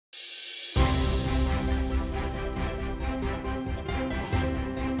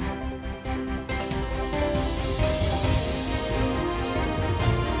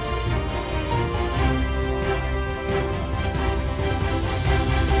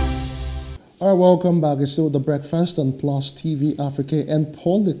All right, welcome back. It's still the breakfast on Plus TV Africa and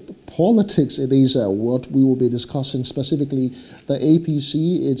politics. It is what we will be discussing, specifically the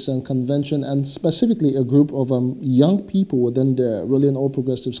A.P.C, its convention, and specifically a group of young people within the Ruling All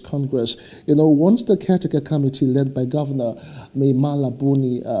Progressives Congress. You know, once the caretaker committee led by Governor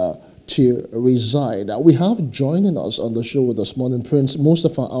Buni to reside. We have joining us on the show this morning Prince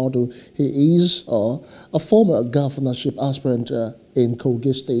Mustapha Audu. He is a former governorship aspirant in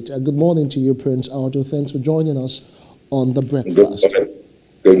Kogi State. Good morning to you, Prince Audu. Thanks for joining us on the breakfast.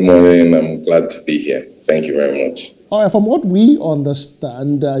 Good morning. I'm glad to be here. Thank you very much. All right, from what we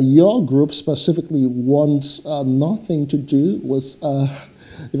understand, your group specifically wants nothing to do with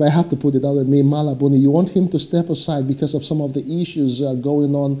if I have to put it out with me, Buni, you want him to step aside because of some of the issues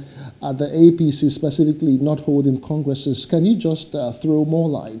going on at the A.P.C, specifically not holding congresses. Can you just throw more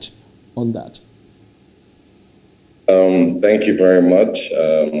light on that? Thank you very much.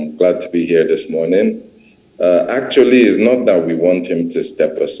 I'm glad to be here this morning. Actually, it's not that we want him to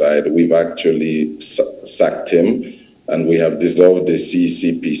step aside. We've actually sacked him, and we have dissolved the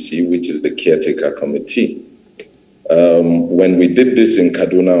CCPC, which is the caretaker committee. When we did this in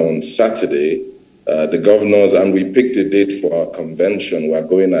Kaduna on Saturday, the governors, and we picked a date for our convention. We're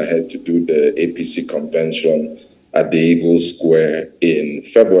going ahead to do the A.P.C convention at the Eagle Square in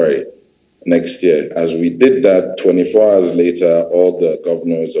February next year. As we did that, 24 hours later, all the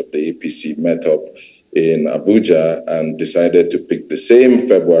governors of the A.P.C met up in Abuja and decided to pick the same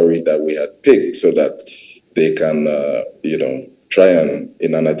February that we had picked so that they can, try and,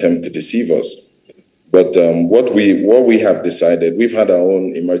 in an attempt to deceive us. But what we have decided, we've had our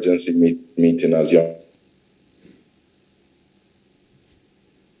own emergency meeting as young.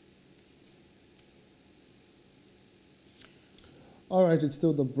 All right, it's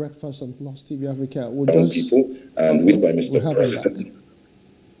still the breakfast on Plus TV Africa. We'll just people and with by Mr. President.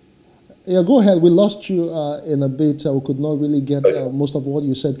 Yeah, go ahead. We lost you in a bit. We could not really get most of what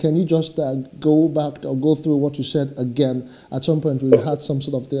you said. Can you just go back or go through what you said again? At some point, we had some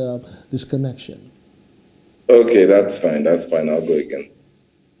sort of disconnection. Okay, that's fine. That's fine. I'll go again.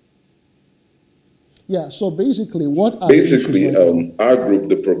 Yeah. So basically, what are our group,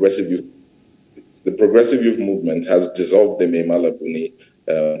 the Progressive Youth Movement, has dissolved the Buni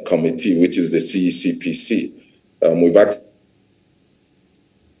committee, which is the CCPC. We've actually.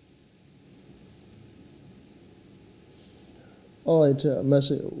 All right,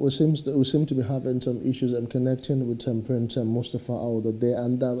 Mercy, we seem to be having some issues connecting with Prince Mustapha Audu there,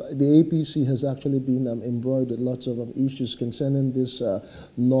 and the A.P.C has actually been embroiled with lots of issues concerning this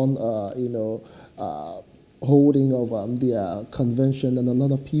holding of their convention, and a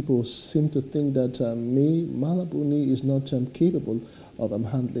lot of people seem to think that Buni is not capable of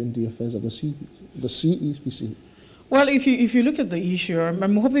handling the affairs of the CEPC. Well, if you look at the issue,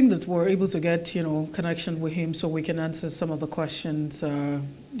 I'm hoping that we're able to get connection with him so we can answer some of the questions on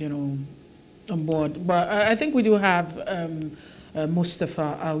board. But I think we do have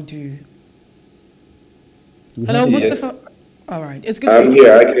Mustapha Audu. Hello, Mustapha. Yes. All right, it's good. I'm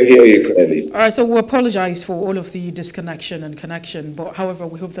here. I can hear you clearly. All right, so we apologize for all of the disconnection and connection, but however,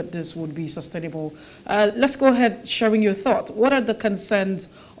 we hope that this would be sustainable. Let's go ahead sharing your thoughts. What are the concerns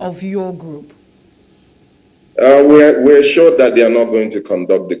of your group? We're sure that they are not going to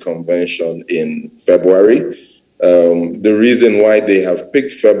conduct the convention in February. The reason why they have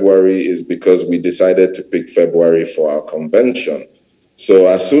picked February is because we decided to pick February for our convention. So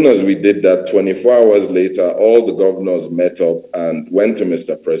as soon as we did that, 24 hours later, all the governors met up and went to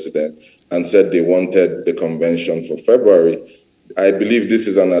Mr. President and said they wanted the convention for February. I believe this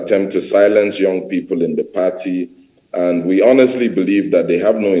is an attempt to silence young people in the party. And we honestly believe that they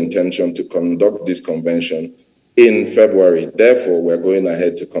have no intention to conduct this convention in February. Therefore, we're going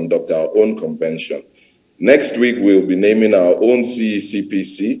ahead to conduct our own convention. Next week, we'll be naming our own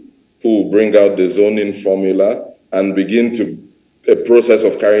CECPC, who will bring out the zoning formula and begin a process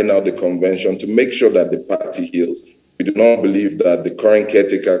of carrying out the convention to make sure that the party heals. We do not believe that the current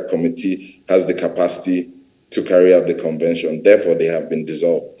caretaker committee has the capacity to carry out the convention. Therefore, they have been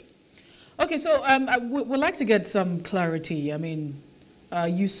dissolved. Okay, so I would like to get some clarity. I mean,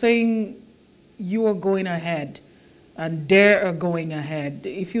 you saying you are going ahead and they are going ahead.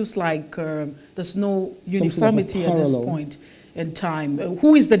 It feels like there's no uniformity at this point in time.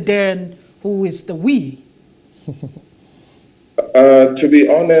 Who is the they and who is the we? To be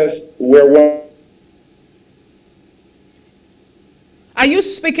honest, we're one. Are you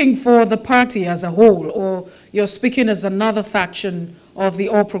speaking for the party as a whole, or you're speaking as another faction of the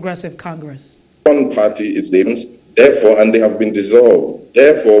All Progressive Congress? One party is the therefore, and they have been dissolved.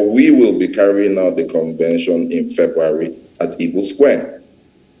 Therefore, we will be carrying out the convention in February at Eagle Square.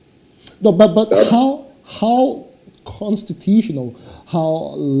 No, but how constitutional,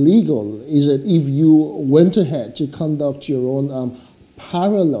 how legal is it if you went ahead to conduct your own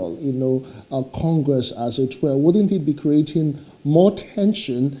parallel, Congress, as it were? Wouldn't it be creating more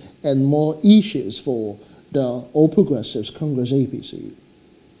tension and more issues for the All Progressives Congress APC?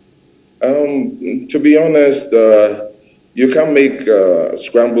 To be honest, you can't make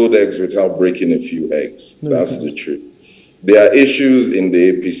scrambled eggs without breaking a few eggs. No, that's the truth. There are issues in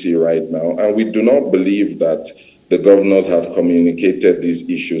the APC right now, and we do not believe that the governors have communicated these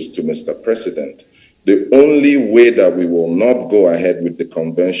issues to Mr. President. The only way that we will not go ahead with the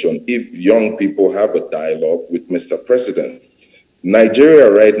convention if young people have a dialogue with Mr. President.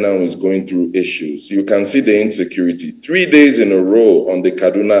 Nigeria right now is going through issues. You can see the insecurity. 3 days in a row on the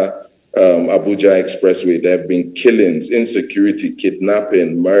Kaduna Abuja Expressway, there have been killings, insecurity,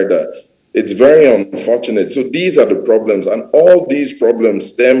 kidnapping, murder. It's very unfortunate. So these are the problems, and all these problems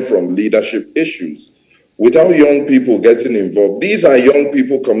stem from leadership issues. Without young people getting involved, these are young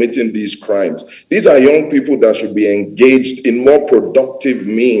people committing these crimes. These are young people that should be engaged in more productive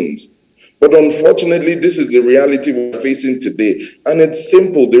means. But unfortunately, this is the reality we're facing today. And it's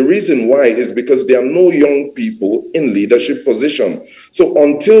simple. The reason why is because there are no young people in leadership position. So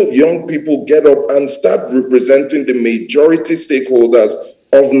until young people get up and start representing the majority stakeholders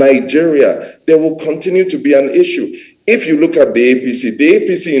of Nigeria, there will continue to be an issue. If you look at the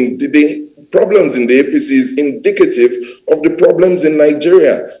APC in the problems in the APC is indicative of the problems in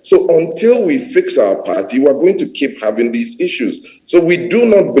Nigeria. So until we fix our party, we are going to keep having these issues. So we do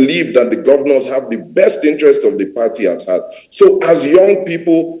not believe that the governors have the best interest of the party at heart. So as young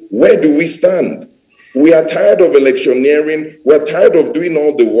people, where do we stand? We are tired of electioneering. We're tired of doing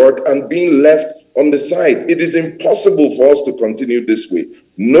all the work and being left on the side. It is impossible for us to continue this way.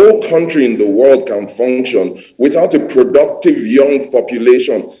 No country in the world can function without a productive young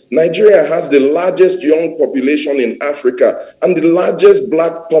population. Nigeria has the largest young population in Africa and the largest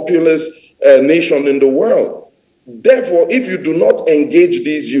black populous nation in the world. Therefore, if you do not engage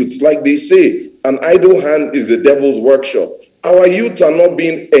these youths, like they say, an idle hand is the devil's workshop. Our youths are not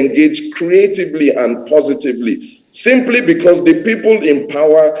being engaged creatively and positively, simply because the people in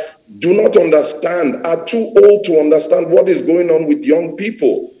power do not understand, are too old to understand what is going on with young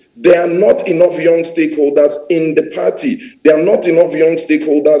people. There are not enough young stakeholders in the party. There are not enough young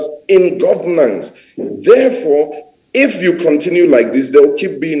stakeholders in governance. Therefore, if you continue like this, there will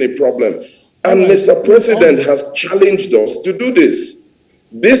keep being a problem. And Mr. President has challenged us to do this.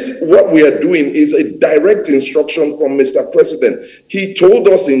 What we are doing is a direct instruction from Mr. President. He told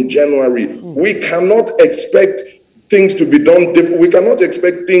us in January, we cannot expect things to be done different. We cannot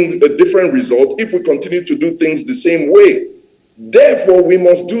expect a different result if we continue to do things the same way. Therefore, we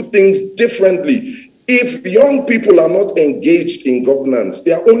must do things differently. If young people are not engaged in governance,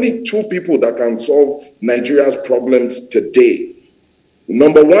 there are only two people that can solve Nigeria's problems today.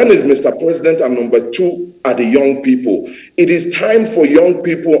 Number one is Mr. President, and number two are the young people. It is time for young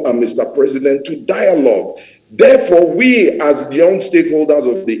people and Mr. President to dialogue. Therefore, we as young stakeholders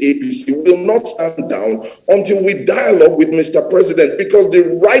of the APC will not stand down until we dialogue with Mr. President, because the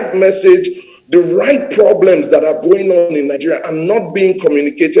right message, the right problems that are going on in Nigeria are not being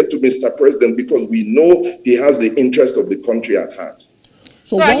communicated to Mr. President, because we know he has the interest of the country at heart.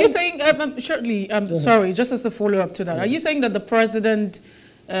 So are you saying, shortly, sorry, just as a follow-up to that, are you saying that the President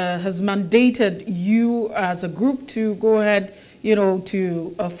has mandated you as a group to go ahead,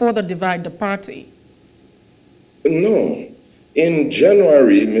 to further divide the party? No. In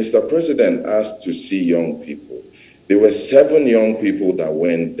January, Mr. President asked to see young people. There were 7 young people that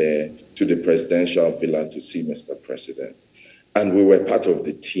went there to the presidential villa to see Mr. President, and we were part of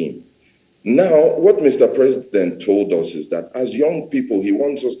the team. Now, what Mr. President told us is that as young people, he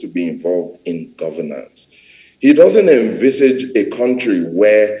wants us to be involved in governance. He doesn't envisage a country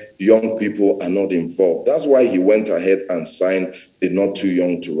where young people are not involved. That's why he went ahead and signed the Not Too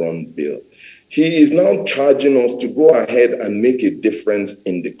Young to Run bill. He is now charging us to go ahead and make a difference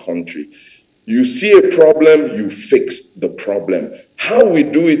in the country. You see a problem, you fix the problem. How we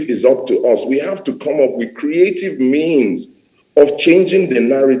do it is up to us. We have to come up with creative means of changing the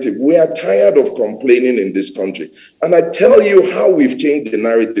narrative. We are tired of complaining in this country. And I tell you how we've changed the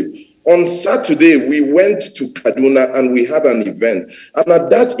narrative. On Saturday, we went to Kaduna and we had an event. And at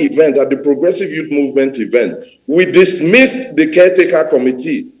that event, at the Progressive Youth Movement event, we dismissed the caretaker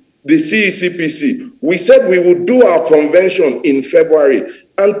committee, the CECPC. We said we would do our convention in February.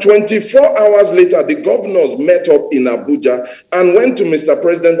 And 24 hours later, the governors met up in Abuja and went to Mr.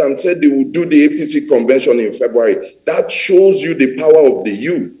 President and said they would do the A.P.C convention in February. That shows you the power of the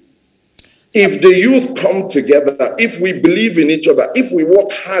youth. If the youth come together, if we believe in each other, if we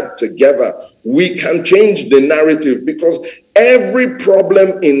work hard together, we can change the narrative, because every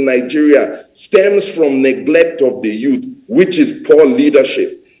problem in Nigeria stems from neglect of the youth, which is poor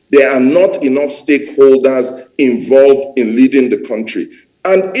leadership. There are not enough stakeholders involved in leading the country.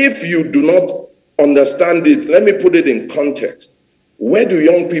 And if you do not understand it, let me put it in context. Where do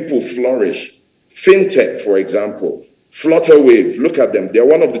young people flourish? Fintech, for example. Flutterwave, look at them. They're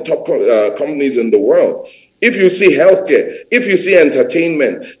one of the top companies in the world. If you see healthcare, if you see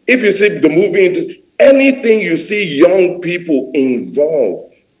entertainment, if you see the movie industry, anything you see young people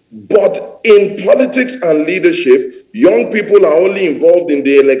involved. But in politics and leadership, young people are only involved in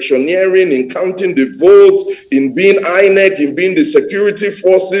the electioneering, in counting the votes, in being INEC, in being the security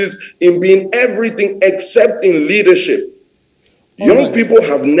forces, in being everything except in leadership. Young people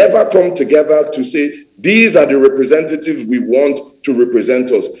have never come together to say, these are the representatives we want to represent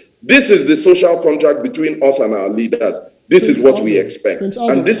us. This is the social contract between us and our leaders. This is what we expect.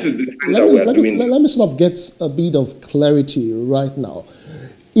 And this is the thing that we're doing. Let me sort of get a bit of clarity right now.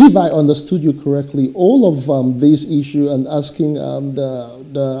 If I understood you correctly, all of this issue and asking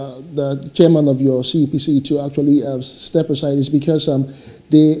the chairman of your CPC to actually step aside is because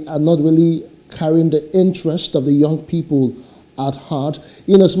they are not really carrying the interest of the young people at heart,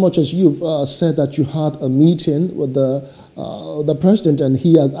 in as much as you've said that you had a meeting with the president and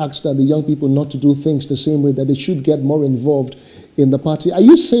he has asked the young people not to do things the same way, that they should get more involved in the party. Are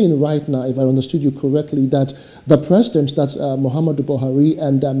you saying right now, if I understood you correctly, that the president, that's Muhammadu Buhari,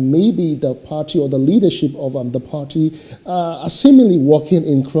 and maybe the party or the leadership of the party are seemingly working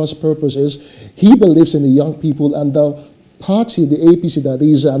in cross purposes? He believes in the young people, and the party, the A.P.C. that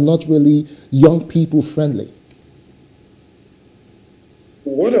is, are not really young people friendly.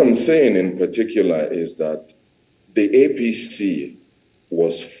 What I'm saying in particular is that the A.P.C.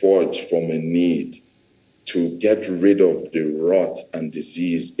 was forged from a need to get rid of the rot and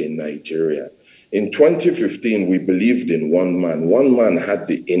disease in Nigeria. In 2015, we believed in one man. One man had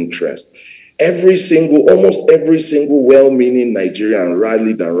the interest. Almost every single well-meaning Nigerian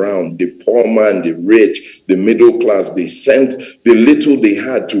rallied around the poor man, the rich, the middle class. They sent the little they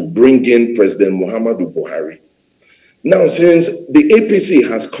had to bring in President Muhammadu Buhari. Now, since the A.P.C.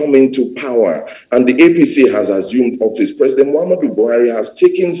 has come into power and the A.P.C. has assumed office, President Muhammadu Buhari has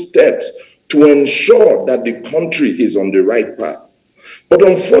taken steps to ensure that the country is on the right path. But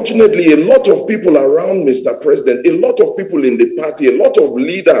unfortunately, a lot of people around Mr. President, a lot of people in the party, a lot of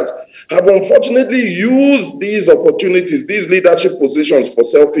leaders have unfortunately used these opportunities, these leadership positions for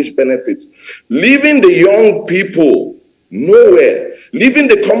selfish benefits, leaving the young people nowhere, leaving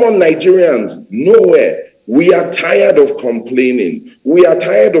the common Nigerians nowhere. We are tired of complaining. We are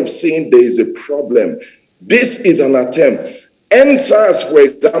tired of saying there is a problem. This is an attempt. NSAS, for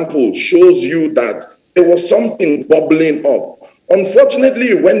example, shows you that there was something bubbling up. Unfortunately,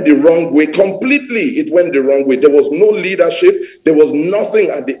 it went the wrong way. Completely, it went the wrong way. There was no leadership. There was nothing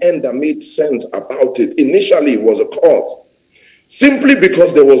at the end that made sense about it. Initially, it was a cause. Simply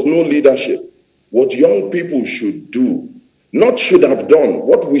because there was no leadership. What young people should do, not should have done,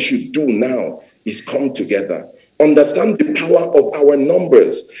 what we should do now is come together, understand the power of our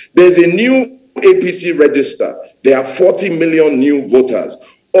numbers. There's a new A.P.C. register. There are 40 million new voters,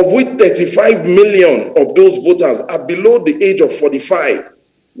 of which 35 million of those voters are below the age of 45.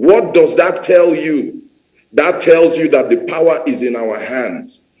 What does that tell you? That tells you that the power is in our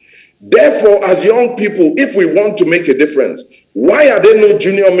hands. Therefore, as young people, if we want to make a difference, why are there no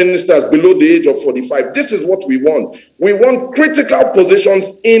junior ministers below the age of 45? This is what we want. We want critical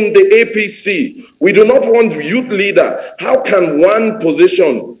positions in the A.P.C. We do not want youth leader. How can one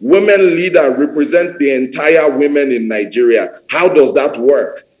position, women leader, represent the entire women in Nigeria? How does that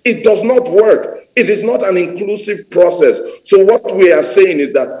work? It does not work. It is not an inclusive process. So what we are saying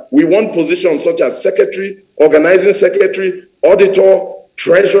is that we want positions such as secretary, organizing secretary, auditor,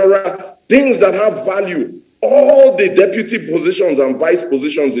 treasurer, things that have value. All the deputy positions and vice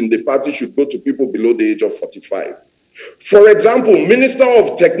positions in the party should go to people below the age of 45. For example, Minister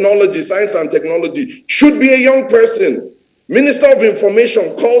of Technology, Science and Technology should be a young person. Minister of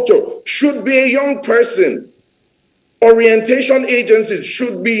Information, Culture should be a young person. Orientation agencies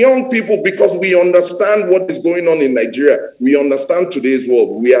should be young people, because we understand what is going on in Nigeria. We understand today's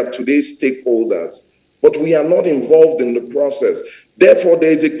world. We are today's stakeholders, but we are not involved in the process. Therefore, there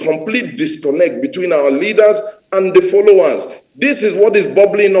is a complete disconnect between our leaders and the followers. This is what is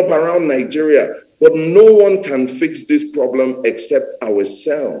bubbling up around Nigeria, but no one can fix this problem except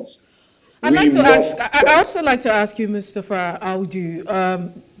ourselves. I'd also like to ask you, Mustapha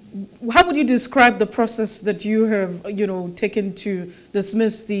Audu, how would you describe the process that you have, taken to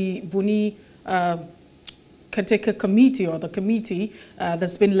dismiss the Buni caretaker committee, or the committee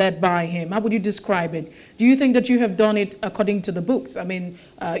that's been led by him? How would you describe it? Do you think that you have done it according to the books? I mean,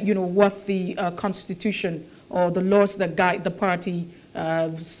 what the constitution or the laws that guide the party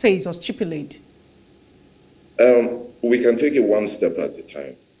says or stipulate? We can take it one step at a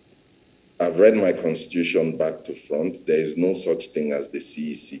time. I've read my constitution back to front. There is no such thing as the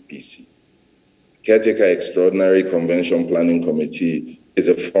CECPC. Caretaker Extraordinary Convention Planning Committee is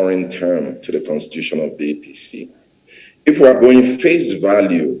a foreign term to the constitution of the A.P.C. If we are going face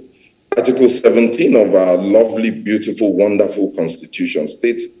value, Article 17 of our lovely, beautiful, wonderful constitution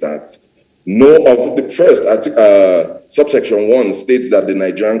states that subsection 1 states that the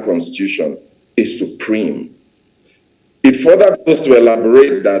Nigerian constitution is supreme. It further goes to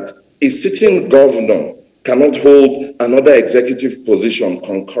elaborate that a sitting governor cannot hold another executive position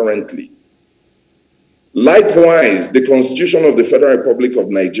concurrently. Likewise, the Constitution of the Federal Republic of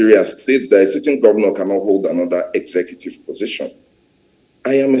Nigeria states that a sitting governor cannot hold another executive position.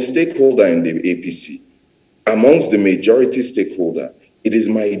 I am a stakeholder in the A.P.C. Amongst the majority stakeholder, it is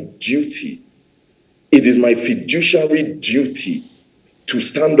my duty, it is my fiduciary duty to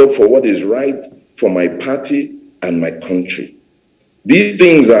stand up for what is right for my party and my country. These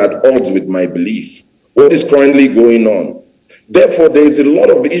things are at odds with my belief. What is currently going on? Therefore, there is a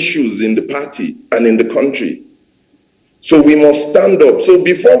lot of issues in the party and in the country. So we must stand up. So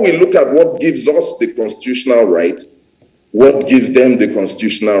before we look at what gives us the constitutional right, what gives them the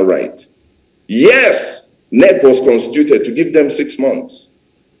constitutional right? Yes, NEC was constituted to give them 6 months.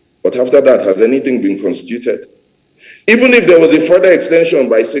 But after that, has anything been constituted? Even if there was a further extension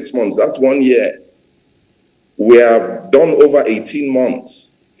by 6 months, that's 1 year. We have done over 18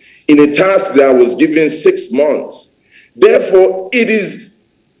 months in a task that was given 6 months. Therefore, it is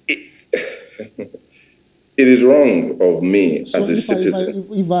wrong of me as a citizen.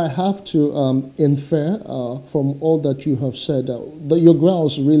 If I have to infer from all that you have said, your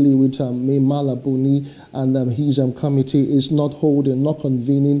grounds really with Maimala Buni and his committee is not holding, not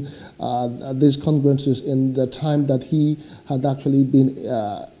convening these congresses in the time that he had actually been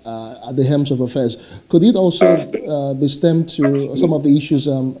at the helms of affairs. Could it also be stemmed to some of the issues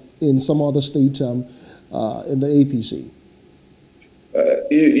in some other state in the A.P.C.?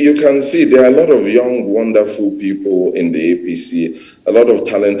 You can see there are a lot of young, wonderful people in the A.P.C., a lot of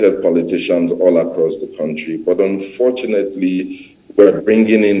talented politicians all across the country. But unfortunately, we're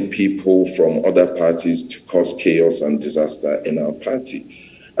bringing in people from other parties to cause chaos and disaster in our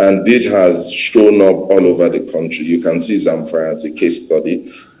party. And this has shown up all over the country. You can see Zamfara as a case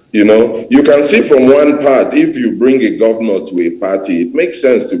study. You know, you can see from one part, if you bring a governor to a party, it makes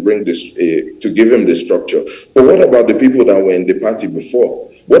sense to bring this, to give him the structure. But what about the people that were in the party before?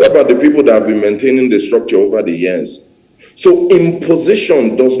 What about the people that have been maintaining the structure over the years? So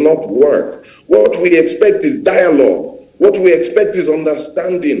imposition does not work. What we expect is dialogue. What we expect is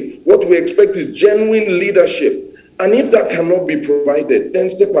understanding. What we expect is genuine leadership. And if that cannot be provided, then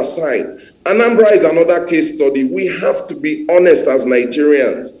step aside. Anambra is another case study. We have to be honest as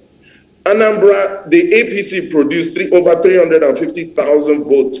Nigerians. Anambra, the A.P.C. produced over 350,000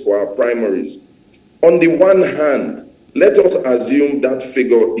 votes for our primaries. On the one hand, let us assume that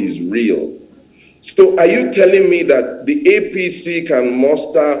figure is real. So are you telling me that the A.P.C. can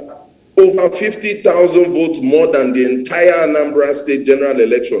muster over 50,000 votes more than the entire Anambra State general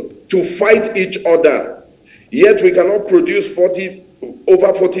election to fight each other? Yet we cannot produce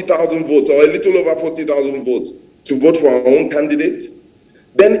over 40,000 votes or a little over 40,000 votes to vote for our own candidate?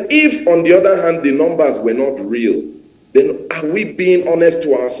 Then if, on the other hand, the numbers were not real, then are we being honest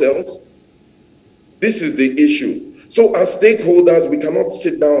to ourselves? This is the issue. So as stakeholders, we cannot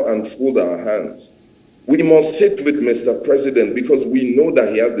sit down and fold our hands. We must sit with Mr. President because we know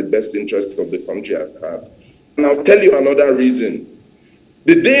that he has the best interest of the country at heart. And I'll tell you another reason.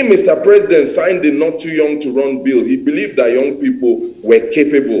 The day Mr. President signed the Not Too Young to Run bill, he believed that young people were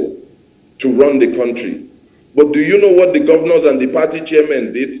capable to run the country. But do you know what the governors and the party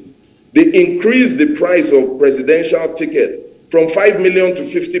chairmen did? They increased the price of presidential ticket from 5 million to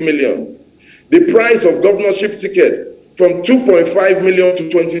 50 million. The price of governorship ticket from 2.5 million to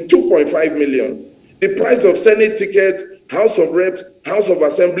 22.5 million. The price of Senate ticket, House of Reps, House of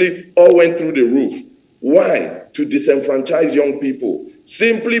Assembly, all went through the roof. Why? To disenfranchise young people.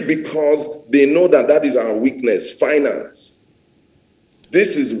 Simply because they know that that is our weakness, finance.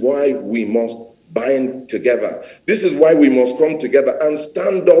 This is why we must bind together. This is why we must come together and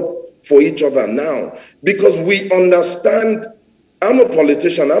stand up for each other now. Because we understand I'm a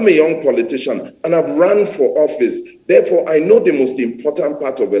politician, I'm a young politician, and I've run for office. Therefore, I know the most important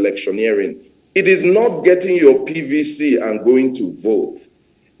part of electioneering. It is not getting your PVC and going to vote.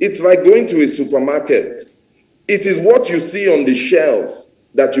 It's like going to a supermarket. It is what you see on the shelf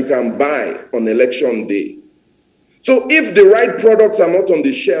that you can buy on election day. So if the right products are not on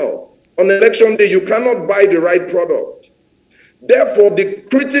the shelf, on election day, you cannot buy the right product. Therefore, the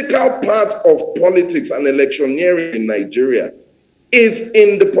critical part of politics and electioneering in Nigeria is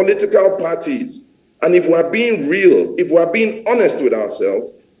in the political parties. And if we're being real, if we're being honest with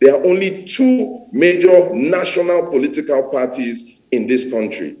ourselves, there are only two major national political parties in this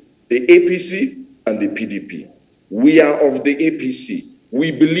country, the A.P.C and the PDP. We are of the A.P.C. We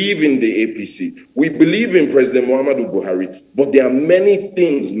believe in the A.P.C. We believe in President Muhammadu Buhari, but there are many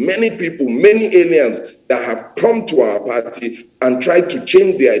things, many people, many aliens that have come to our party and tried to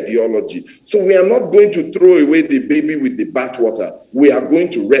change the ideology. So we are not going to throw away the baby with the bathwater. We are going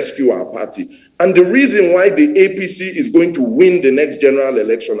to rescue our party. And the reason why the A.P.C is going to win the next general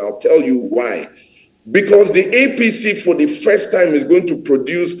election, I'll tell you why. Because the A.P.C for the first time is going to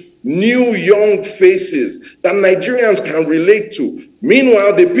produce new young faces that Nigerians can relate to.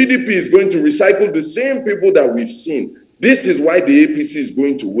 Meanwhile, the PDP is going to recycle the same people that we've seen. This is why the A.P.C is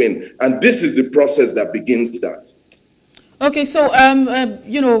going to win. And this is the process that begins that. Okay, so,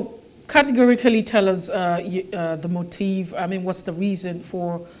 categorically tell us the motive. I mean, what's the reason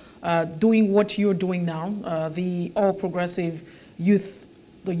for doing what you're doing now, the All Progressive Youth,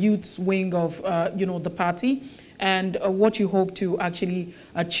 the youth's wing of, the party, and what you hope to actually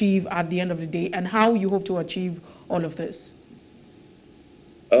achieve at the end of the day, and how you hope to achieve all of this?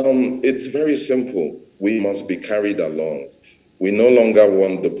 It's very simple. We must be carried along. We no longer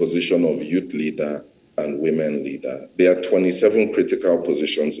want the position of youth leader and women leader. There are 27 critical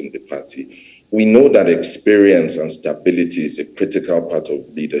positions in the party. We know that experience and stability is a critical part of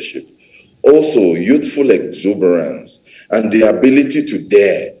leadership. Also, youthful exuberance and the ability to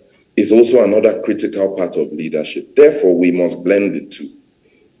dare is also another critical part of leadership. Therefore, we must blend the two.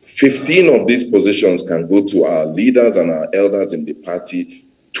 15 of these positions can go to our leaders and our elders in the party.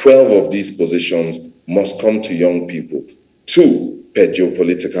 12 of these positions must come to young people, 2 per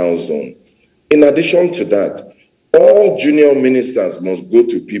geopolitical zone. In addition to that, all junior ministers must go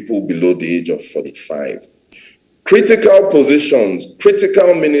to people below the age of 45. Critical positions,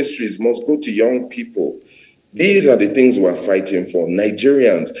 critical ministries must go to young people. These are the things we are fighting for.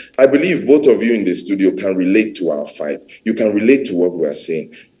 Nigerians, I believe both of you in the studio can relate to our fight. You can relate to what we are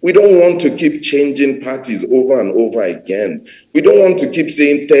saying. We don't want to keep changing parties over and over again. We don't want to keep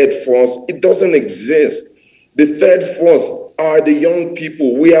saying third force. It doesn't exist. The third force are the young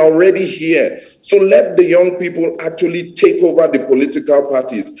people. We are already here. So let the young people actually take over the political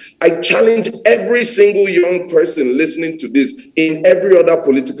parties. I challenge every single young person listening to this in every other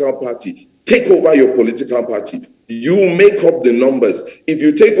political party. Take over your political party. You make up the numbers. If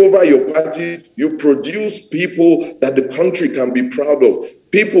you take over your party, you produce people that the country can be proud of.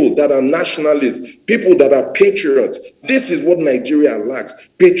 People that are nationalists, people that are patriots. This is what Nigeria lacks,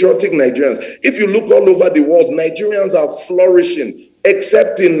 patriotic Nigerians. If you look all over the world, Nigerians are flourishing,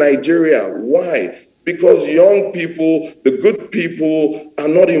 except in Nigeria. Why? Because young people, the good people, are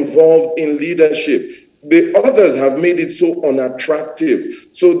not involved in leadership. The others have made it so unattractive.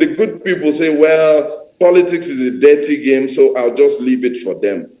 So the good people say, well, politics is a dirty game, so I'll just leave it for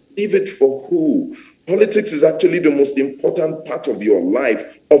them. Leave it for who? Politics is actually the most important part of your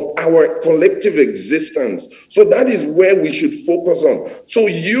life, of our collective existence. So that is where we should focus on. So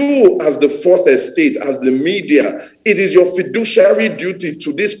you, as the fourth estate, as the media, it is your fiduciary duty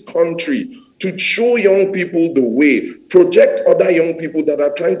to this country to show young people the way, project other young people that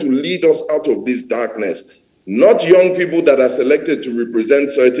are trying to lead us out of this darkness, not young people that are selected to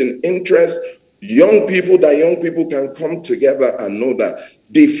represent certain interests, young people can come together and know that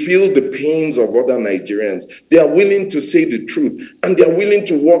they feel the pains of other Nigerians. They are willing to say the truth, and they are willing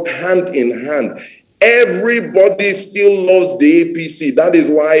to work hand in hand. Everybody still loves the A.P.C. That is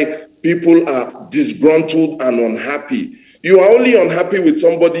why people are disgruntled and unhappy. You are only unhappy with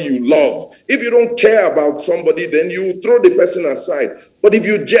somebody you love. If you don't care about somebody, then you throw the person aside. But if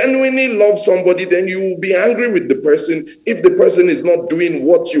you genuinely love somebody, then you will be angry with the person if the person is not doing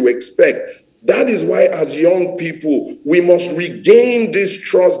what you expect. That is why, as young people, we must regain this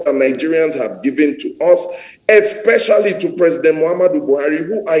trust that Nigerians have given to us, especially to President Muhammadu Buhari,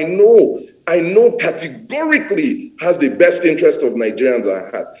 who I know categorically has the best interest of Nigerians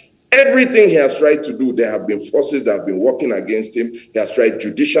at heart. Everything he has tried to do, there have been forces that have been working against him. He has tried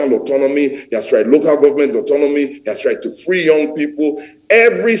judicial autonomy. He has tried local government autonomy. He has tried to free young people.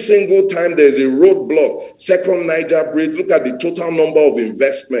 Every single time there's a roadblock, second Niger Bridge, look at the total number of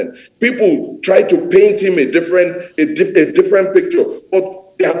investment. People try to paint him a different picture.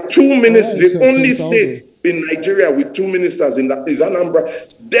 But there are two ministers, the only state in Nigeria with two ministers is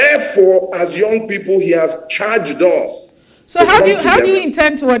Anambra. Therefore, as young people, he has charged us. So how do you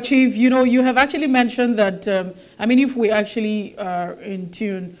intend to achieve, you have actually mentioned that, if we actually are in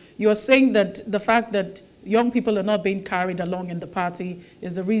tune, you're saying that the fact that young people are not being carried along in the party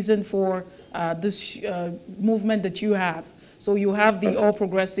is the reason for this movement that you have. So you have the All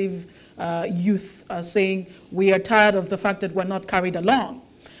Progressive youth saying, we are tired of the fact that we're not carried along.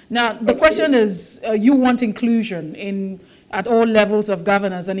 Now, the question is, you want inclusion at all levels of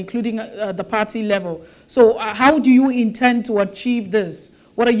governance and including the party level. So how do you intend to achieve this?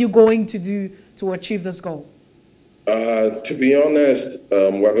 What are you going to do to achieve this goal? To be honest,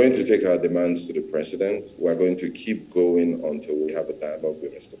 we're going to take our demands to the president. We're going to keep going until we have a dialogue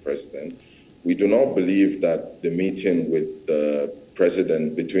with Mr. President. We do not believe that the meeting with the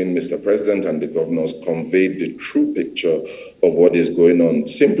president, between Mr. President and the governors, conveyed the true picture of what is going on,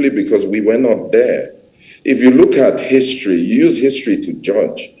 simply because we were not there. If you look at history, you use history to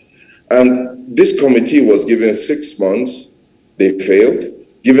judge. And this committee was given 6 months, they failed.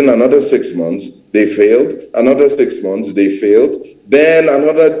 Given another 6 months, they failed. Another 6 months, they failed. Then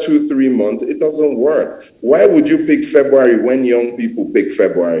another 2-3 months, it doesn't work. Why would you pick February when young people pick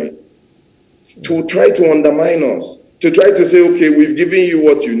February? To try to undermine us. To try to say, okay, we've given you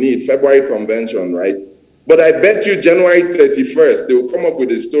what you need, February convention, right? But I bet you January 31st, they will come up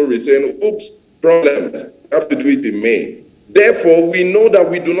with a story saying, oops, problems, we have to do it in May. Therefore, we know that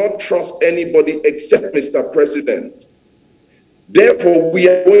we do not trust anybody except Mr. President. Therefore, we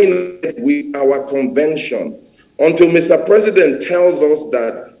are going with our convention until Mr. President tells us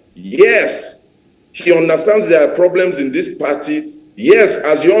that, yes, he understands there are problems in this party. Yes,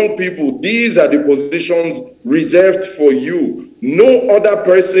 as young people, these are the positions reserved for you. No other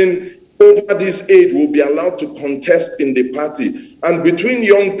person over this age will be allowed to contest in the party. And between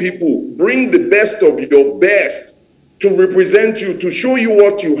young people, bring the best of your best to represent you, to show you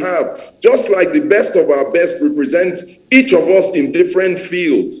what you have. Just like the best of our best represents each of us in different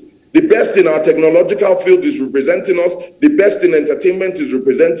fields. The best in our technological field is representing us. The best in entertainment is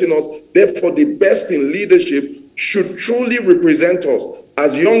representing us. Therefore, the best in leadership should truly represent us.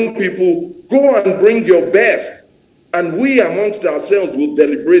 As young people, go and bring your best. And we amongst ourselves will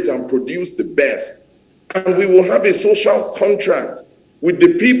deliberate and produce the best. And we will have a social contract with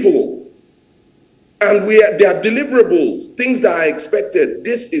the people. And there are deliverables, things that are expected.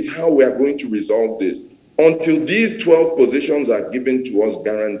 This is how we are going to resolve this. Until these 12 positions are given to us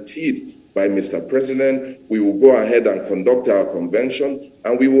guaranteed by Mr. President, we will go ahead and conduct our convention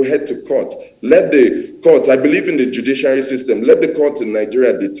and we will head to court. Let the court, I believe in the judiciary system, let the courts in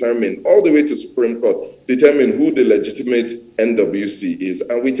Nigeria determine, all the way to Supreme Court, determine who the legitimate NWC is.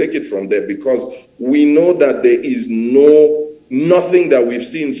 And we take it from there because we know that there is nothing that we've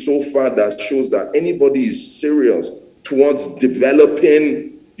seen so far that shows that anybody is serious towards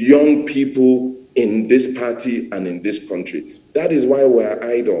developing young people in this party and in this country. That is why we're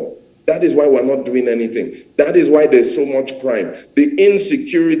idle. That is why we're not doing anything. That is why there's so much crime. The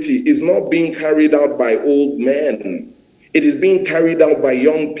insecurity is not being carried out by old men. It is being carried out by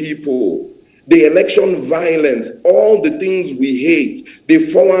young people. The election violence, all the things we hate, the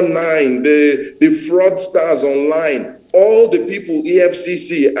 419, the fraudsters online, all the people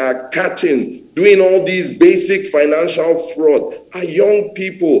EFCC are catching, doing all these basic financial fraud are young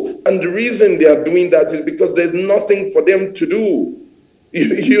people. And the reason they are doing that is because there's nothing for them to do.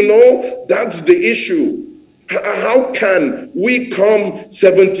 You know, that's the issue. How can we come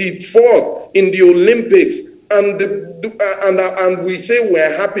 74th in the Olympics and we say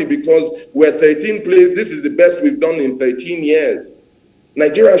we're happy because we're 13th place, this is the best we've done in 13 years.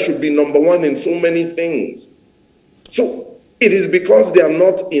 Nigeria should be #1 in so many things. So it is because there are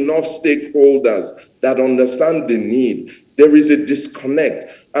not enough stakeholders that understand the need. There is a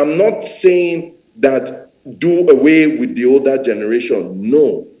disconnect. I'm not saying that do away with the older generation,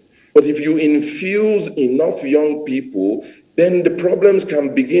 no. But if you infuse enough young people, then the problems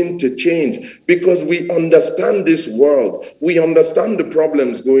can begin to change because we understand this world. We understand the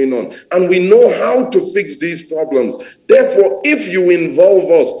problems going on and we know how to fix these problems. Therefore, if you involve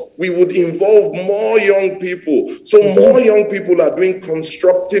us, we would involve more young people. So more young people are doing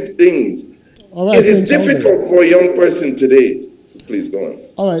constructive things. All right, it is difficult for a young person today. Please go on.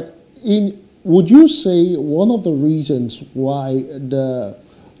 All right. Would you say one of the reasons why the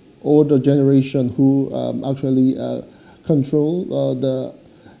older generation who actually control the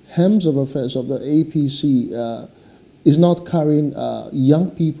hems of affairs of the A.P.C. Is not carrying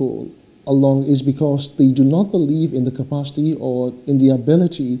young people along is because they do not believe in the capacity or in the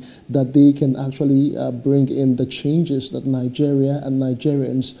ability that they can actually bring in the changes that Nigeria and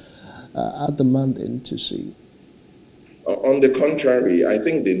Nigerians are demanding to see. On the contrary, I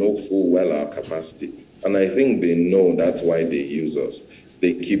think they know full well our capacity. And I think they know that's why they use us.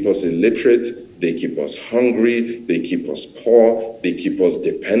 They keep us illiterate, they keep us hungry, they keep us poor, they keep us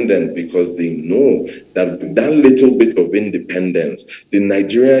dependent because they know that with that little bit of independence, the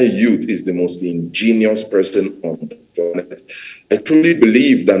Nigerian youth is the most ingenious person on the planet. I truly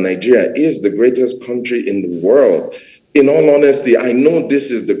believe that Nigeria is the greatest country in the world. In all honesty, I know this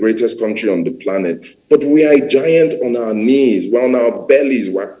is the greatest country on the planet, but we are a giant on our knees, we're on our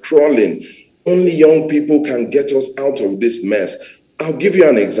bellies, we're crawling. Only young people can get us out of this mess. I'll give you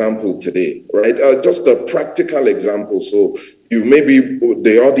an example today, right? Just a practical example so you maybe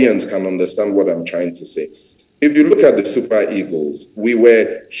the audience can understand what I'm trying to say. If you look at the Super Eagles, we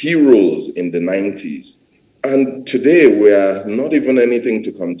were heroes in the 90s. And today we are not even anything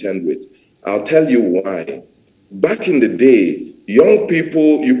to contend with. I'll tell you why. Back in the day, young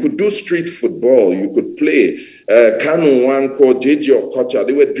people, you could do street football, you could play Kanu Wanko, JJ Okocha.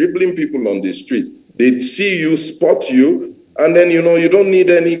 They were dribbling people on the street. They'd see you, spot you, and then, you don't need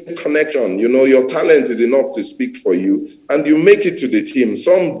any connection. Your talent is enough to speak for you, and you make it to the team.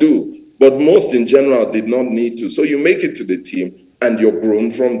 Some do, but most in general did not need to. So you make it to the team, and you're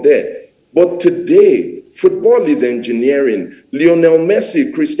grown from there. But today, football is engineering. Lionel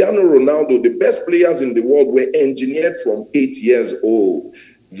Messi, Cristiano Ronaldo, the best players in the world were engineered from 8 years old.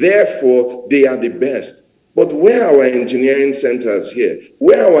 Therefore, they are the best. But where are our engineering centers here?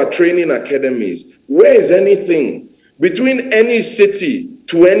 Where are our training academies? Where is anything? Between any city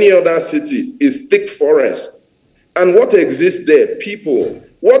to any other city is thick forest. And what exists there? People.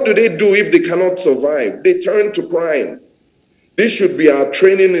 What do they do if they cannot survive? They turn to crime. This should be our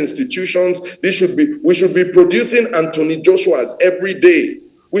training institutions. We should be producing Anthony Joshua's every day.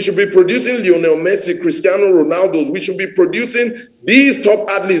 We should be producing Lionel Messi, Cristiano Ronaldo's. We should be producing these top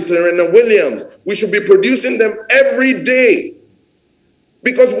athletes, Serena Williams. We should be producing them every day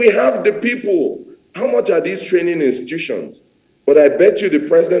because we have the people. How much are these training institutions? But I bet you the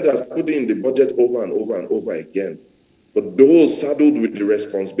president has put in the budget over and over and over again. But those saddled with the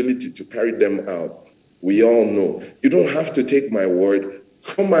responsibility to carry them out, we all know. You don't have to take my word.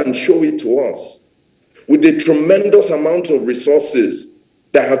 Come and show it to us. With the tremendous amount of resources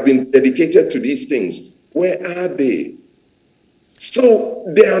that have been dedicated to these things, where are they? So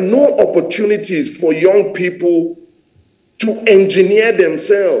there are no opportunities for young people to engineer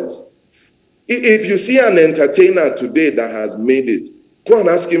themselves. If you see an entertainer today that has made it, go and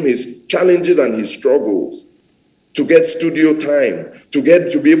ask him his challenges and his struggles to get studio time, to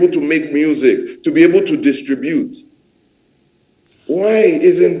be able to make music, to be able to distribute. Why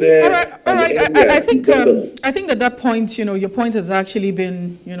isn't there? All right. I think at that point, your point has actually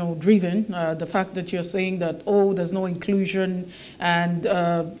been, driven. The fact that you're saying that, there's no inclusion and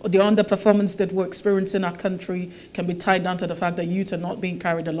the underperformance that we're experiencing in our country can be tied down to the fact that youth are not being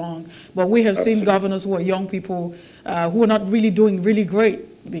carried along. But we have seen governors who are young people who are not really doing really great.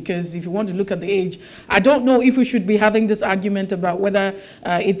 Because if you want to look at the age, I don't know if we should be having this argument about whether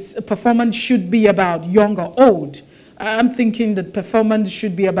its performance should be about young or old. I'm thinking that performance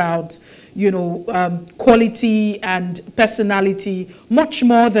should be about, quality and personality much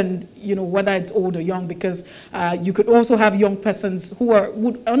more than, whether it's old or young, because you could also have young persons who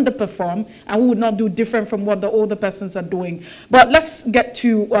would underperform and who would not do different from what the older persons are doing. But let's get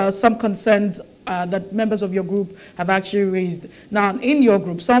to some concerns that members of your group have actually raised. Now, in your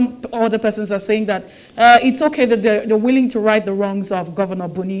group, some other persons are saying that it's okay that they're willing to right the wrongs of Governor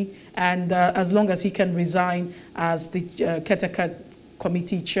Buni, and as long as he can resign as the caretaker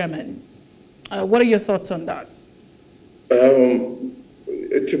committee chairman. What are your thoughts on that?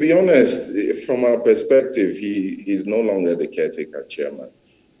 To be honest, from our perspective, he's no longer the caretaker chairman.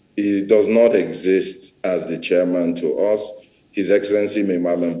 He does not exist as the chairman to us. His Excellency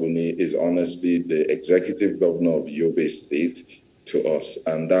Malam Buni is honestly the executive governor of Yobe State to us,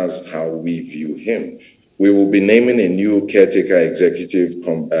 and that's how we view him. We will be naming a new caretaker executive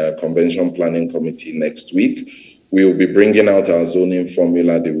convention planning committee next week. We will be bringing out our zoning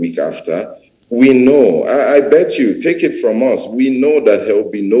formula the week after. We know, I bet you, take it from us, we know that there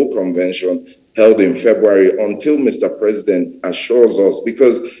will be no convention held in February until Mr. President assures us,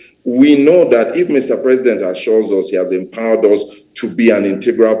 because We know that if Mr. President assures us he has empowered us to be an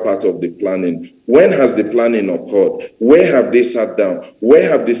integral part of the planning, when has the planning occurred? Where have they sat down? Where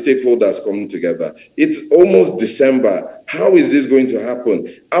have the stakeholders come together? It's almost December. How is this going to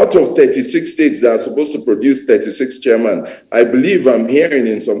happen? Out of 36 states that are supposed to produce 36 chairmen, I believe I'm hearing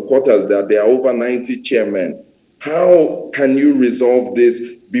in some quarters that there are over 90 chairmen. How can you resolve this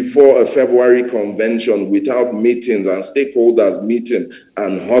before a February convention without meetings and stakeholders meeting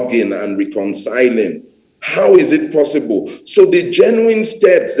and hugging and reconciling? How is it possible? So the genuine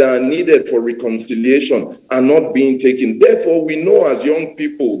steps that are needed for reconciliation are not being taken. Therefore, we know as young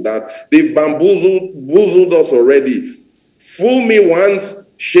people that they've bamboozled us already. Fool me once,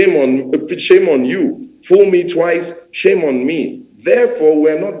 shame on you. Fool me twice, shame on me. Therefore,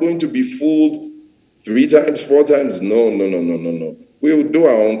 we're not going to be fooled 3 times, 4 times. No. We'll do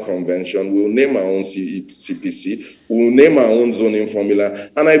our own convention. We'll name our own CPC. We'll name our own zoning formula.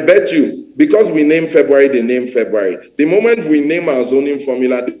 And I bet you, because we name February, they name February. The moment we name our zoning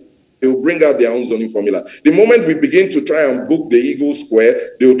formula, they will bring out their own zoning formula. The moment we begin to try and book the Eagle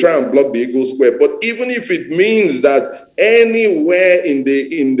Square, they will try and block the Eagle Square. But even if it means that anywhere in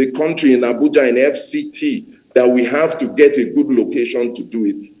the country, in Abuja, in FCT, that we have to get a good location to do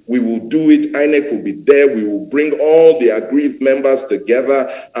it, we will do it. INEC will be there. We will bring all the aggrieved members together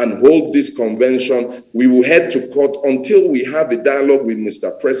and hold this convention. We will head to court until we have a dialogue with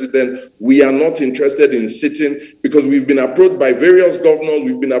Mr. President. We are not interested in sitting because we've been approached by various governors.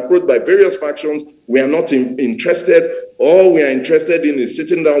 We've been approached by various factions. We are not interested. All we are interested in is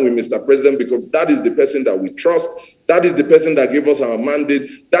sitting down with Mr. President because that is the person that we trust. That is the person that gave us our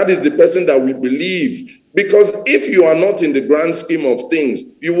mandate. That is the person that we believe. Because if you are not in the grand scheme of things,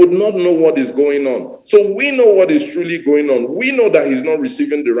 you would not know what is going on. So we know what is truly going on. We know that he's not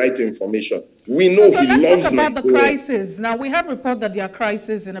receiving the right information. We know he loves let's talk about Nigeria. the crisis. Now, we have reported that there are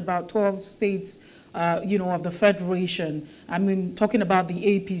crises in about 12 states, of the Federation. I mean, talking about the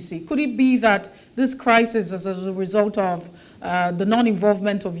A.P.C. Could it be that this crisis is as a result of the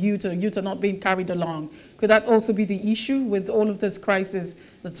non-involvement of youth are not being carried along? Could that also be the issue with all of this crisis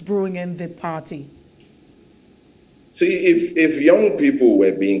that's brewing in the party? See, if young people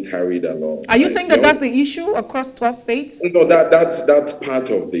were being carried along... Are you saying that that's the issue across 12 states? No, that's part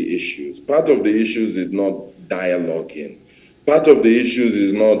of the issues. Part of the issues is not dialoguing. Part of the issues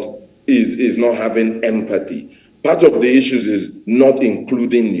is not having empathy. Part of the issues is not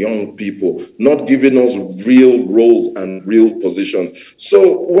including young people, not giving us real roles and real positions.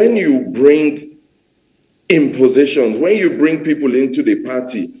 So when you bring impositions, when you bring people into the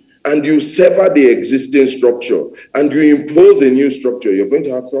party, and you sever the existing structure and you impose a new structure, you're going to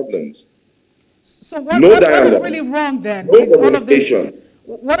have problems. So what is really wrong then? No communication.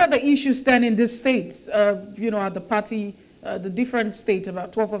 What are the issues then in these states? At the party, the different states,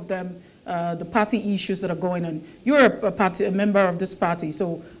 about 12 of them, the party issues that are going on. You're a member of this party,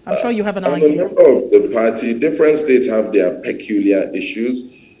 so I'm sure you have an idea. I'm a member of the party. Different states have their peculiar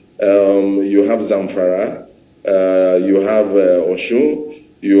issues. You have Zamfara, you have Oshun.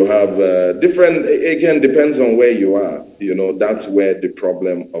 You have different, again, depends on where you are. That's where the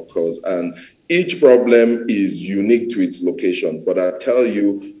problem occurs. And each problem is unique to its location. But I tell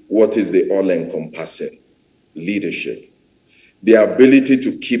you what is the all-encompassing leadership. The ability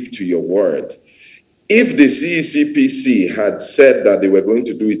to keep to your word. If the CECPC had said that they were going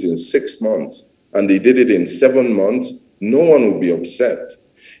to do it in 6 months and they did it in 7 months, no one would be upset.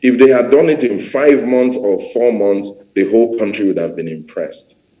 If they had done it in 5 months or 4 months, the whole country would have been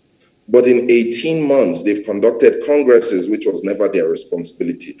impressed. But in 18 months, they've conducted congresses, which was never their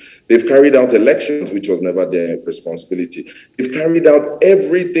responsibility. They've carried out elections, which was never their responsibility. They've carried out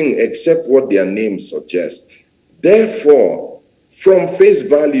everything except what their names suggest. Therefore, from face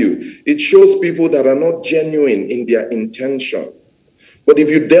value, it shows people that are not genuine in their intention. But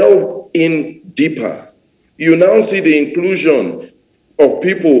if you delve in deeper, you now see the inclusion of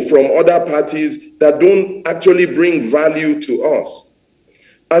people from other parties that don't actually bring value to us.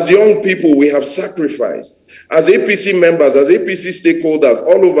 As young people, we have sacrificed. As A.P.C members, as A.P.C stakeholders,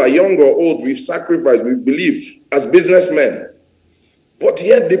 all over, young or old, we've sacrificed, we believe, as businessmen. But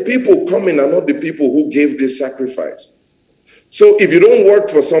yet the people coming are not the people who gave this sacrifice. So if you don't work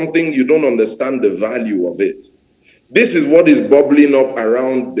for something, you don't understand the value of it. This is what is bubbling up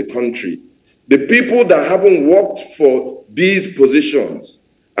around the country. The people that haven't worked for these positions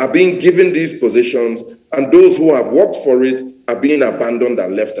are being given these positions, and those who have worked for it are being abandoned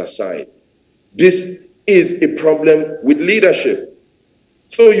and left aside. This is a problem with leadership.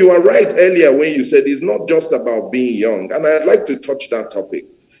 So you are right earlier when you said it's not just about being young, and I'd like to touch that topic.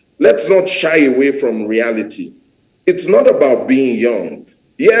 Let's not shy away from reality. It's not about being young.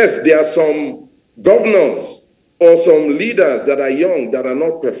 Yes, there are some governors or some leaders that are young that are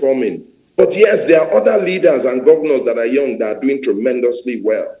not performing. But yes, there are other leaders and governors that are young that are doing tremendously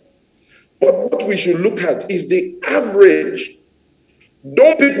well. But what we should look at is the average.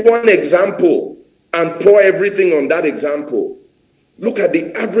 Don't pick one example and pour everything on that example. Look at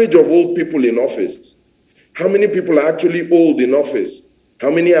the average of old people in office. How many people are actually old in office? How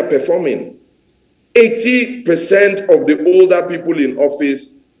many are performing? 80% of the older people in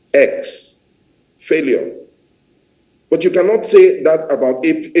office, X, failure. But you cannot say that about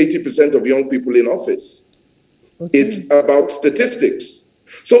 80% of young people in office. Okay. It's about statistics.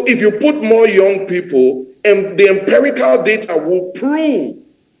 So if you put more young people, and the empirical data will prove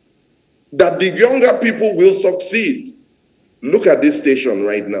that the younger people will succeed. Look at this station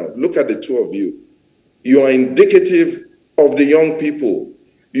right now. Look at the two of you. You are indicative of the young people.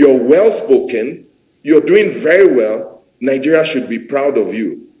 You're well-spoken. You're doing very well. Nigeria should be proud of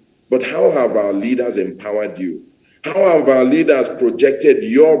you. But how have our leaders empowered you? How have our leaders projected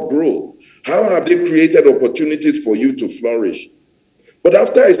your growth? How have they created opportunities for you to flourish? But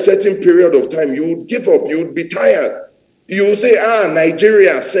after a certain period of time, you would give up. You would be tired. You will say,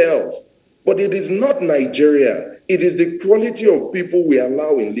 Nigeria self. But it is not Nigeria. It is the quality of people we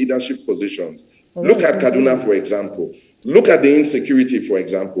allow in leadership positions. Look at Kaduna, for example. Look at the insecurity, for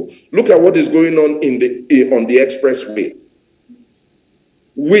example. Look at what is going on on the expressway.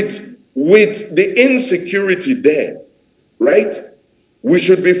 With the insecurity there, right? We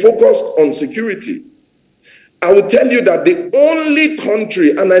should be focused on security. I will tell you that the only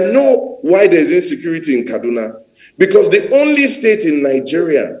country, and I know why there's insecurity in Kaduna, because the only state in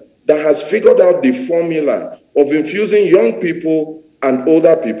Nigeria that has figured out the formula of infusing young people and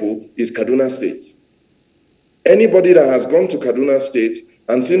older people is Kaduna State. Anybody that has gone to Kaduna State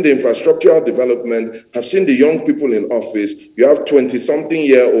and seen the infrastructural development, have seen the young people in office, you have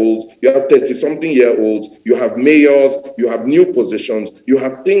 20-something-year-olds, you have 30-something-year-olds, you have mayors, you have new positions, you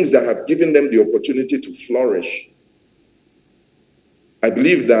have things that have given them the opportunity to flourish. I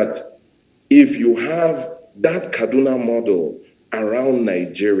believe that if you have that Kaduna model around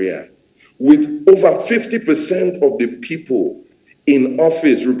Nigeria, with over 50% of the people in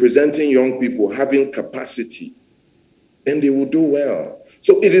office representing young people having capacity, then they will do well.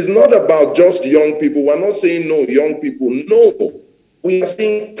 So it is not about just young people. We're not saying no young people. No, we are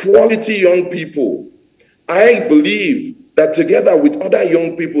saying quality young people. I believe that together with other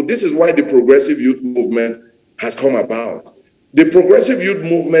young people, this is why the progressive youth movement has come about. The progressive youth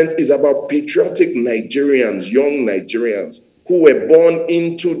movement is about patriotic Nigerians, young Nigerians, who were born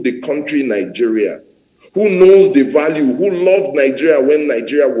into the country Nigeria, who knows the value, who loved Nigeria when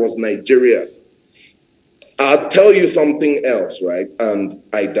Nigeria was Nigeria. I'll tell you something else, right? And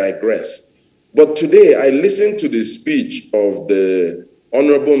I digress. But today I listened to the speech of the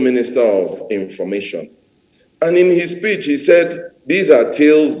Honorable Minister of Information. And in his speech, he said, these are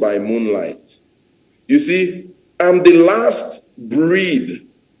tales by moonlight. You see, I'm the last breed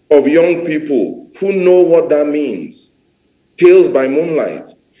of young people who know what that means. Tales by moonlight.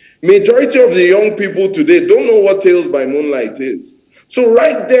 Majority of the young people today don't know what tales by moonlight is. So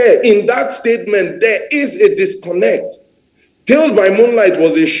right there in that statement, there is a disconnect. Tales by Moonlight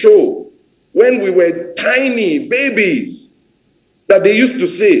was a show when we were tiny babies that they used to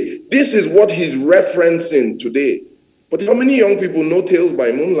say, this is what he's referencing today. But how many young people know Tales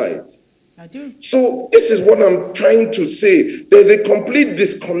by Moonlight? I do. So this is what I'm trying to say. There's a complete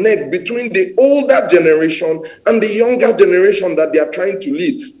disconnect between the older generation and the younger generation that they are trying to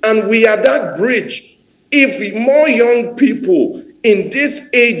lead. And we are that bridge. If more young people in this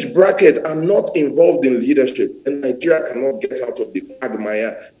age bracket are not involved in leadership, and Nigeria cannot get out of the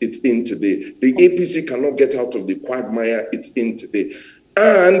quagmire it's in today. The A.P.C cannot get out of the quagmire it's in today.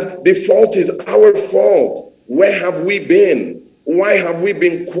 And the fault is our fault. Where have we been? Why have we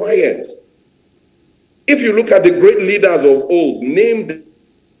been quiet? If you look at the great leaders of old, named.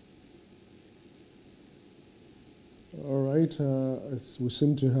 All right, we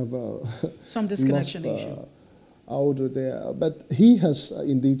seem to have some disconnection issue. Audu there, but he has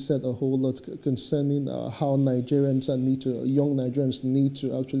indeed said a whole lot concerning how Nigerians young Nigerians need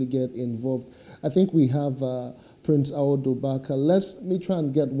to actually get involved. I think we have Prince Audu back. Let me try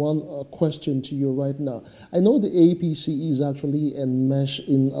and get one question to you right now. I know the A.P.C is actually enmeshed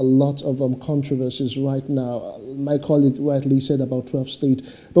in a lot of controversies right now. My colleague rightly said about 12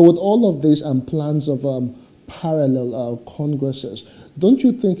 states, but with all of this and plans of parallel congresses. Don't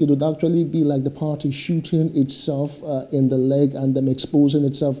you think it would actually be like the party shooting itself in the leg and exposing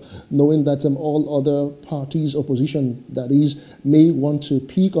itself, knowing that all other parties, opposition that is, may want to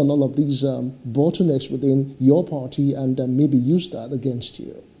pick on all of these bottlenecks within your party and maybe use that against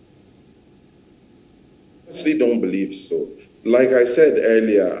you? I honestly don't believe so. Like I said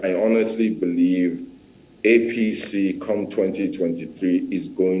earlier, I honestly believe A.P.C. come 2023 is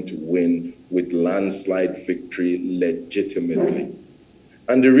going to win with landslide victory legitimately.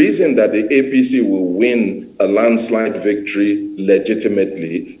 And the reason that the A.P.C. will win a landslide victory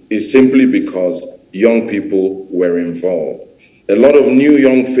legitimately is simply because young people were involved. A lot of new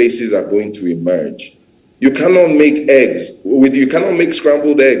young faces are going to emerge. You cannot make you cannot make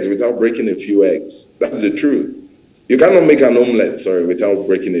scrambled eggs without breaking a few eggs. That's the truth. You cannot make an omelette, without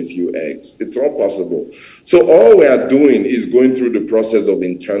breaking a few eggs. It's all possible. So all we are doing is going through the process of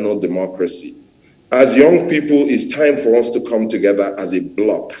internal democracy. As young people, it's time for us to come together as a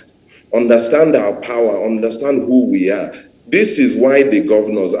block, understand our power, understand who we are. This is why the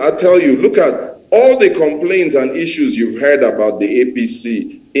governors, I tell you, look at all the complaints and issues you've heard about the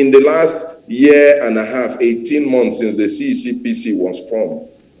A.P.C. in the last year and a half, 18 months since the CECPC was formed.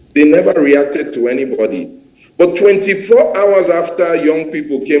 They never reacted to anybody. But 24 hours after young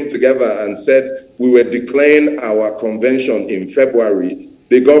people came together and said we were declaring our convention in February,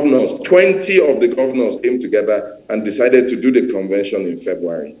 the governors, 20 of the governors came together and decided to do the convention in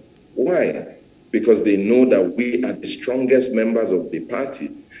February. Why? Because they know that we are the strongest members of the party.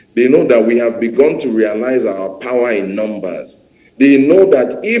 They know that we have begun to realize our power in numbers. They know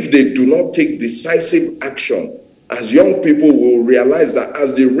that if they do not take decisive action, as young people will realize that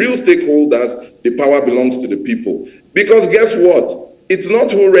as the real stakeholders, the power belongs to the people. Because guess what? It's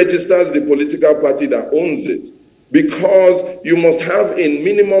not who registers the political party that owns it. Because you must have a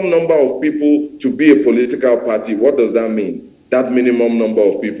minimum number of people to be a political party. What does that mean? That minimum number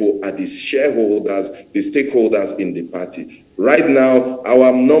of people are the shareholders, the stakeholders in the party. Right now,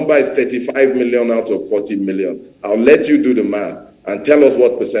 our number is 35 million out of 40 million. I'll let you do the math and tell us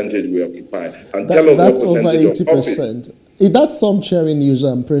what percentage we occupy. And tell us what percentage of office. That's some cherry news,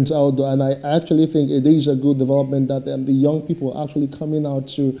 Prince Audu, and I actually think it is a good development that the young people are actually coming out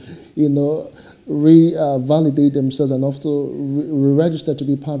to, revalidate themselves and also re-register to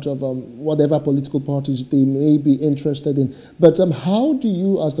be part of whatever political parties they may be interested in. But how do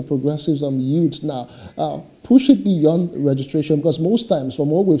you, as the progressives youth now, push it beyond registration? Because most times,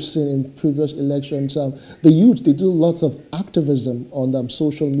 from what we've seen in previous elections, the youth, they do lots of activism on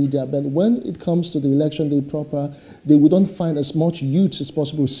social media, but when it comes to the election day proper, they wouldn't find as much youth as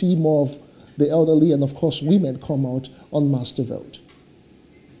possible, see more of the elderly and, of course, women come out en masse to vote.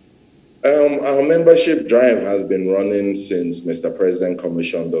 Our membership drive has been running since Mr. President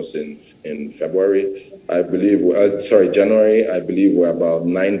commissioned us in February. I believe, January. I believe we're about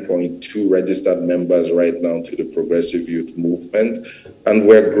 9.2 registered members right now to the Progressive Youth Movement. And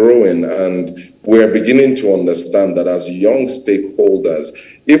we're growing, and we're beginning to understand that as young stakeholders,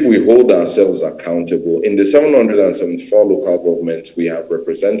 if we hold ourselves accountable, in the 774 local governments, we have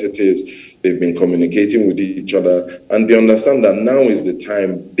representatives. They've been communicating with each other, and they understand that now is the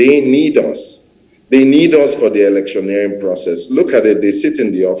time. They need us. They need us for the electioneering process. Look at it. They sit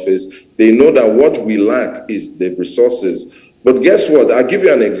in the office. They know that what we lack is the resources. But guess what? I'll give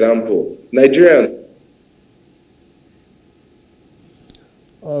you an example. Nigerian.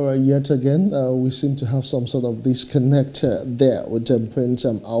 All right, yet again, we seem to have some sort of disconnect there with Prince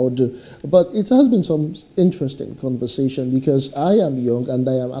Audu. But it has been some interesting conversation because I am young and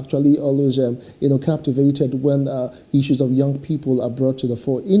I am actually always, captivated when issues of young people are brought to the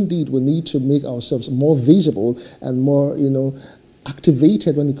fore. Indeed, we need to make ourselves more visible and more,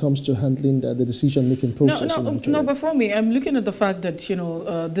 activated when it comes to handling the decision-making process. No, but for me, I'm looking at the fact that,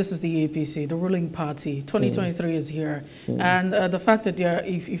 this is the A.P.C, the ruling party. 2023 is here. And the fact that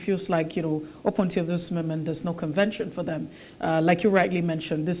it feels like, up until this moment, there's no convention for them. Like you rightly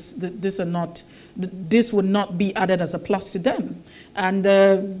mentioned, this would not be added as a plus to them. And,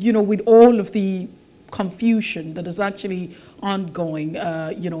 with all of the confusion that is actually ongoing,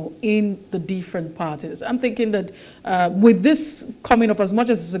 in the different parties. I'm thinking that with this coming up, as much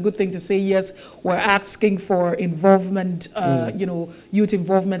as it's a good thing to say, yes, we're asking for involvement, youth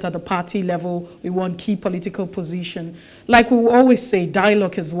involvement at the party level. We want key political position. Like we always say,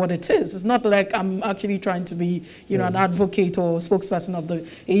 dialogue is what it is. It's not like I'm actually trying to be, an advocate or spokesperson of the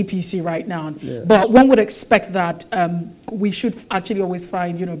A.P.C right now. Yes. But one would expect that we should actually always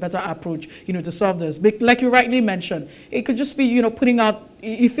find, a better approach, to solve this. But like you rightly mentioned, it could just be, putting out,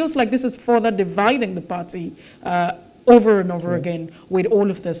 it feels like this is further dividing the party over and over again with all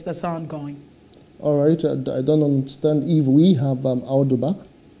of this that's ongoing. All right, I don't understand if we have Audu back.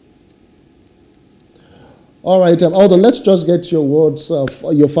 All right, Audu, let's just get your words,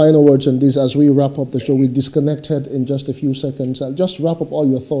 your final words on this as we wrap up the show. We disconnected in just a few seconds. Just wrap up all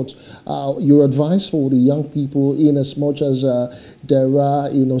your thoughts, your advice for the young people, in as much as there are,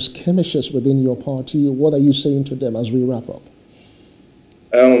 skirmishes within your party. What are you saying to them as we wrap up?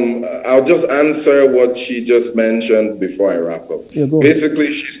 I'll just answer what she just mentioned before I wrap up. Yeah, basically,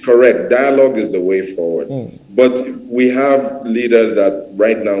 she's correct. Dialogue is the way forward. But we have leaders that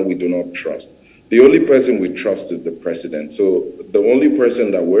right now we do not trust. The only person we trust is the president. So the only person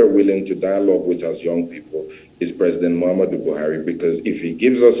that we're willing to dialogue with as young people is President Muhammadu Buhari, because if he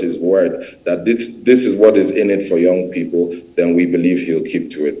gives us his word that this is what is in it for young people, then we believe he'll keep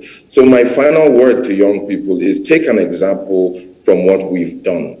to it. So my final word to young people is take an example from what we've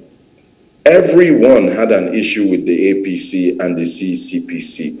done. Everyone had an issue with the A.P.C and the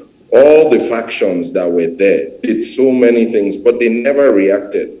CPC. All the factions that were there did so many things, but they never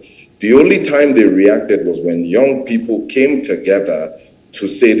reacted. The only time they reacted was when young people came together to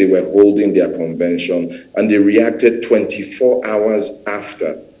say they were holding their convention, and they reacted 24 hours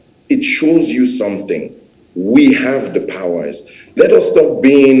after. It shows you something. We have the powers. Let us stop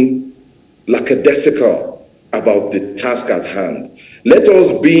being lackadaisical about the task at hand. Let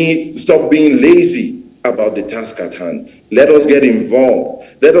us stop being lazy about the task at hand. Let us get involved.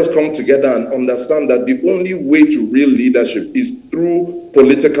 Let us come together and understand that the only way to real leadership is through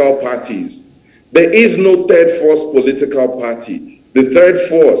political parties. There is no third force political party. The third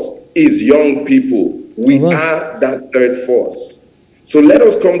force is young people. We are that third force. So let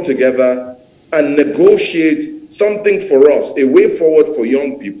us come together and negotiate something for us, a way forward for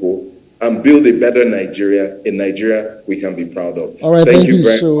young people, and build a better Nigeria, a Nigeria we can be proud of. All right, thank you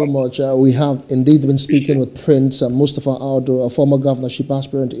so much. We have indeed been speaking with Prince Mustapha Audu, a former governorship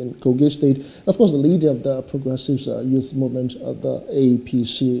aspirant in Kogi State, of course the leader of the Progressive Youth Movement, the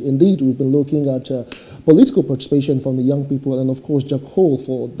A.P.C. Indeed, we've been looking at political participation from the young people, and of course the call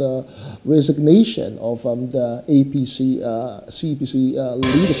for the resignation of the A.P.C. CPC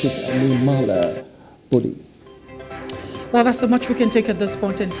leadership, Mala Buni. Well, that's so much we can take at this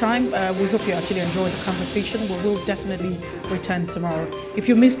point in time. We hope you actually enjoyed the conversation. We will definitely return tomorrow. If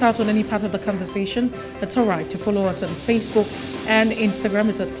you missed out on any part of the conversation, it's all right to follow us on Facebook and Instagram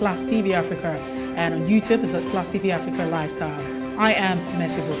is at Plus TV Africa, and on YouTube is at Plus TV Africa Lifestyle. I am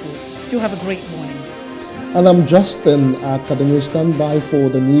Messi Boku. You have a great morning. And I'm Justin Academy. Stand by for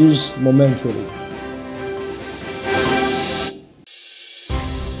the news momentarily.